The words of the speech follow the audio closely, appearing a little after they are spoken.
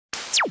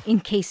in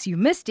case you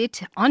missed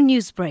it on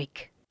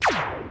Newsbreak.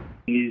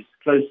 He's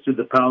close to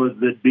the powers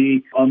that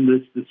be on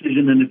this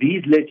decision, and if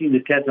he's letting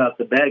the cat out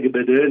the bag a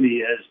bit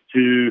early as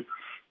to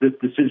this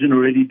decision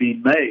already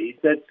being made,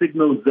 that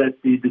signals that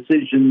the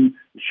decision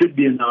should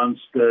be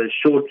announced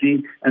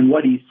shortly. And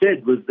what he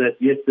said was that,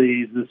 yes,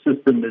 the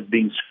system is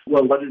being...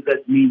 Well, what does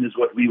that mean is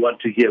what we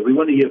want to hear. We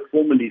want to hear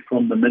formally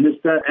from the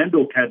Minister and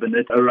or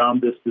Cabinet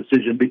around this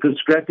decision, because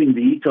scrapping the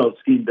e-toll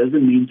scheme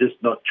doesn't mean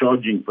just not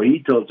charging for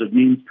e-tolls. It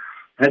means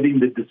having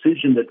the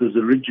decision that was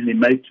originally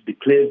made to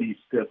declare these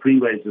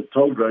freeways as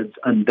toll roads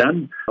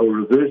undone or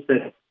reverse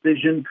that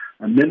decision.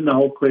 And then the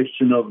whole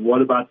question of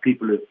what about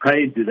people who have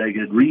paid? Do they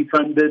get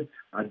refunded?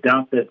 I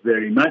doubt that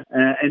very much.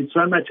 And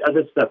so much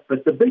other stuff.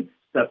 But the big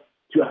stuff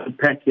to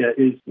unpack here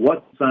is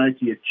what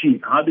society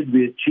achieved. How did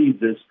we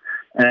achieve this?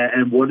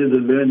 And what are the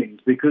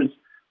learnings? Because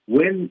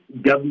when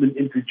government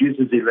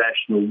introduces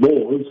irrational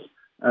laws,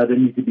 they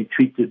need to be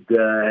treated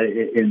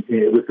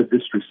with the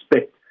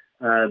disrespect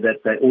that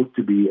they ought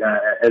to be,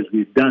 as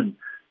we've done.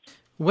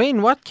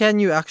 Wayne, what can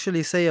you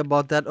actually say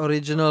about that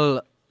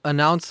original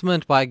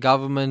announcement by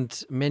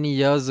government many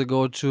years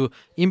ago to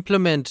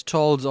implement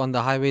tolls on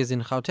the highways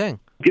in Gauteng?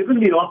 Given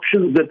the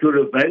options that were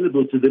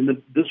available to them,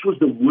 this was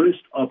the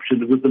worst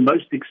option. It was the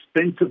most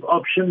expensive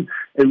option.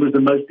 It was the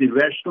most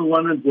irrational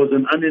one. It was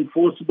an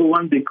unenforceable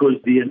one because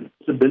the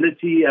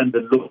enforceability and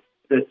the law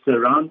that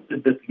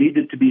surrounded, that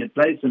needed to be in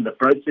place, and the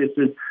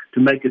processes to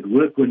make it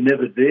work were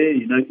never there.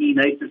 You know,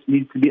 e-notice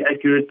needs to be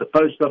accurate. The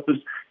post office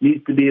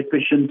needs to be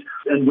efficient.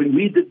 And when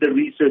we did the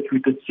research,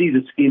 we could see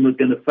the scheme was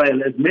going to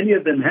fail, as many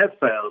of them have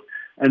failed.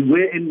 And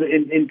where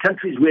in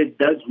countries where it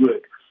does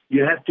work,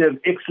 you have to have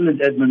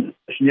excellent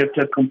administration. You have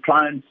to have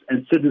compliance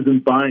and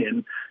citizen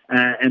buy-in,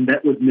 and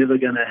that was never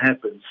going to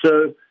happen.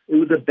 So it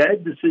was a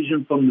bad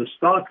decision from the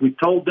start. We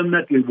told them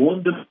that. We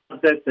warned them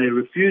about that. They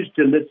refused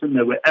to listen.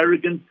 They were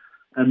arrogant,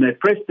 and they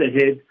pressed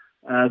ahead.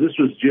 This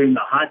was during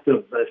the height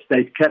of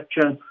state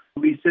capture.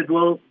 We said,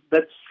 well,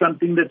 that's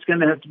something that's going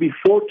to have to be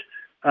fought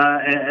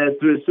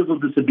through a civil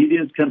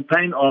disobedience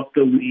campaign.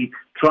 After we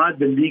tried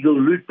the legal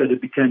route, but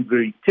it became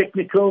very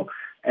technical,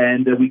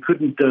 and we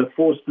couldn't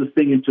force this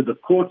thing into the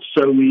courts,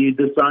 so we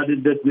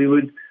decided that we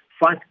would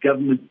fight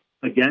government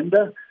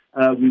propaganda.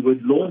 We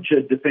would launch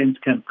a defense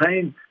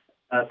campaign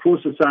for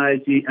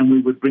society, and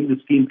we would bring the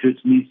scheme to its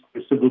knees for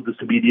a civil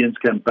disobedience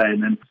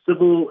campaign. And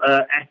civil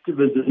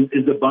activism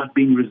is about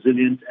being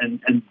resilient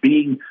and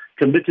being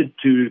committed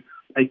to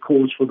a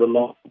cause for the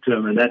long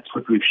term, and that's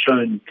what we've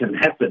shown can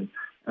happen.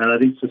 And I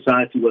think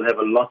society will have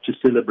a lot to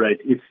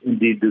celebrate if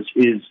indeed this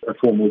is a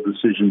formal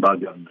decision by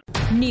government.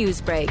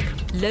 Newsbreak,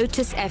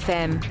 Lotus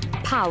FM,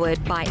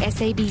 powered by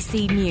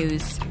SABC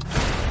News.